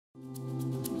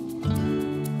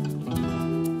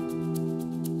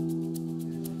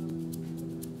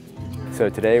So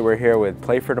today we're here with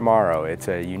Play for Tomorrow. It's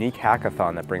a unique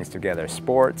hackathon that brings together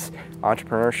sports,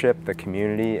 entrepreneurship, the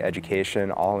community,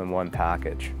 education, all in one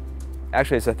package.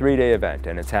 Actually, it's a 3-day event,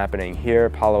 and it's happening here,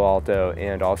 Palo Alto,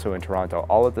 and also in Toronto,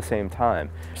 all at the same time.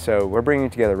 So we're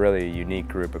bringing together really a unique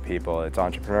group of people. It's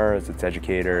entrepreneurs, it's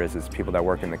educators, it's people that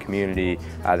work in the community,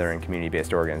 either in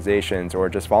community-based organizations or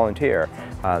just volunteer.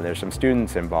 There's some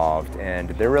students involved, and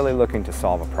they're really looking to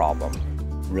solve a problem.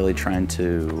 Really trying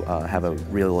to have a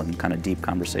real and kind of deep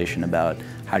conversation about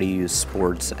how to use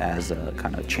sports as a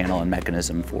kind of channel and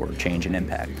mechanism for change and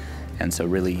impact. And so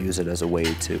really use it as a way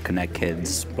to connect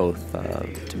kids, both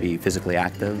to be physically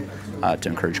active, to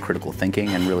encourage critical thinking,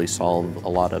 and really solve a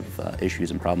lot of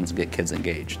issues and problems and get kids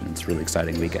engaged. And it's a really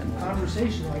exciting weekend.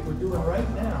 Conversation like we're doing right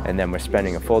now. And then we're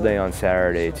spending a full day on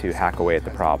Saturday to hack away at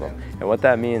the problem. And what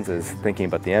that means is thinking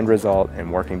about the end result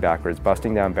and working backwards,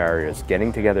 busting down barriers,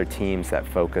 getting together teams that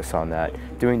focus on that,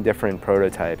 doing different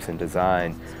prototypes and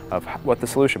design of what the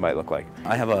solution might look like.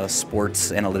 I have a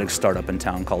sports analytics startup in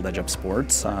town called Edge Up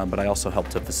Sports, but I also help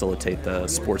to facilitate the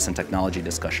sports and technology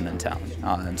discussion in town.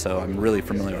 And so I'm really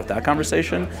familiar with that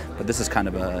conversation, but this is kind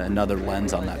of another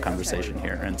lens on that conversation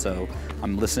here. And so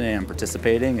I'm listening, I'm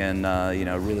participating, and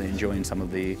really enjoying some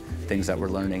of the things that we're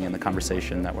learning in the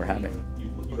conversation that we're having.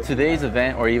 Today's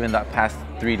event, or even the past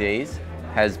 3 days,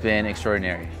 has been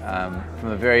extraordinary. From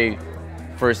the very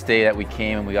first day that we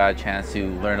came and we got a chance to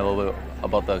learn a little bit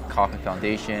about the Kauffman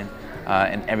Foundation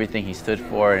and everything he stood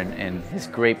for, and his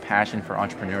great passion for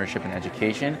entrepreneurship and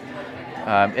education.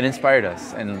 It inspired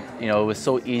us, and it was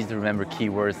so easy to remember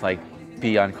keywords like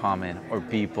be uncommon or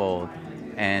be bold,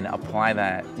 and apply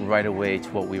that right away to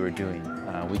what we were doing.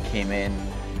 We came in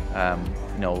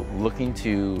looking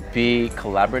to be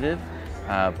collaborative,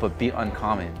 but be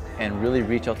uncommon, and really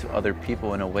reach out to other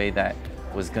people in a way that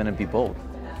was going to be bold.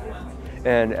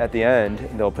 And at the end,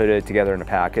 they'll put it together in a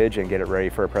package and get it ready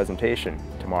for a presentation.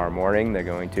 Tomorrow morning, they're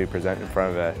going to present in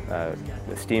front of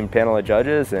an esteemed panel of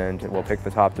judges, and we'll pick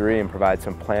the top 3 and provide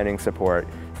some planning support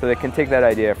so they can take that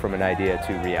idea from an idea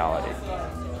to reality.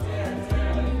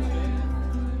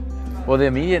 Well, the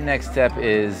immediate next step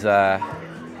is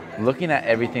looking at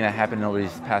everything that happened over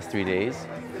these past 3 days.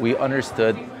 We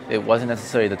understood it wasn't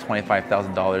necessarily the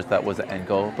 $25,000 that was the end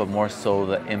goal, but more so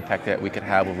the impact that we could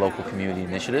have with local community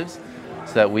initiatives,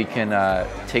 so that we can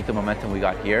take the momentum we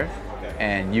got here,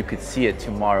 and you could see it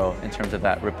tomorrow in terms of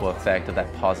that ripple effect of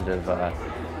that positive,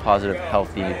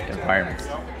 healthy environment.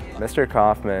 Mr.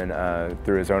 Kauffman,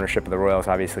 through his ownership of the Royals,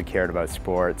 obviously cared about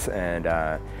sports and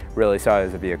really saw it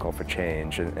as a vehicle for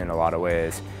change in a lot of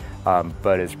ways.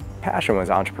 But his passion was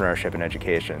entrepreneurship and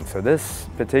education. So this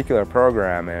particular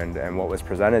program and what was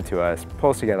presented to us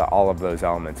pulls together all of those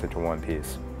elements into one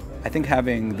piece. I think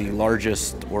having the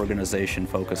largest organization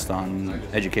focused on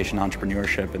education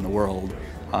entrepreneurship in the world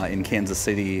in Kansas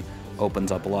City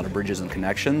opens up a lot of bridges and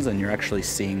connections, and you're actually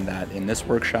seeing that in this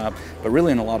workshop, but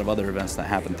really in a lot of other events that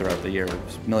happen throughout the year.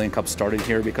 Million Cup started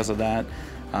here because of that.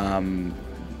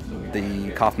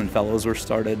 The Kauffman Fellows were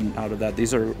started out of that.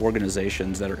 These are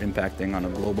organizations that are impacting on a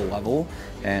global level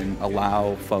and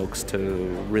allow folks to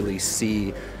really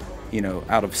see,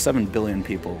 out of 7 billion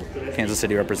people, Kansas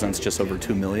City represents just over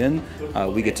 2 million.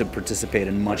 We get to participate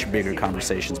in much bigger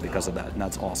conversations because of that, and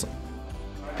that's awesome.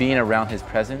 Being around his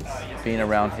presence, being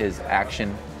around his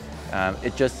action,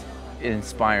 it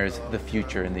inspires the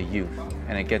future and the youth,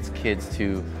 and it gets kids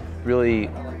to really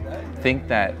think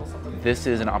that this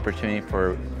is an opportunity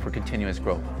for continuous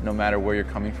growth. No matter where you're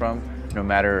coming from, no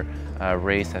matter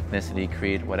race, ethnicity,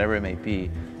 creed, whatever it may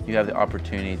be, you have the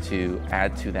opportunity to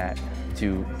add to that,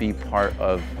 to be part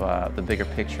of the bigger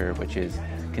picture, which is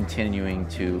continuing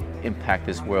to impact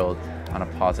this world on a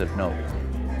positive note.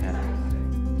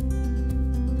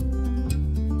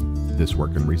 This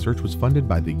work and research was funded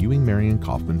by the Ewing Marion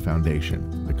Kauffman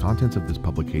Foundation. The contents of this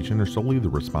publication are solely the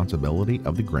responsibility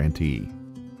of the grantee.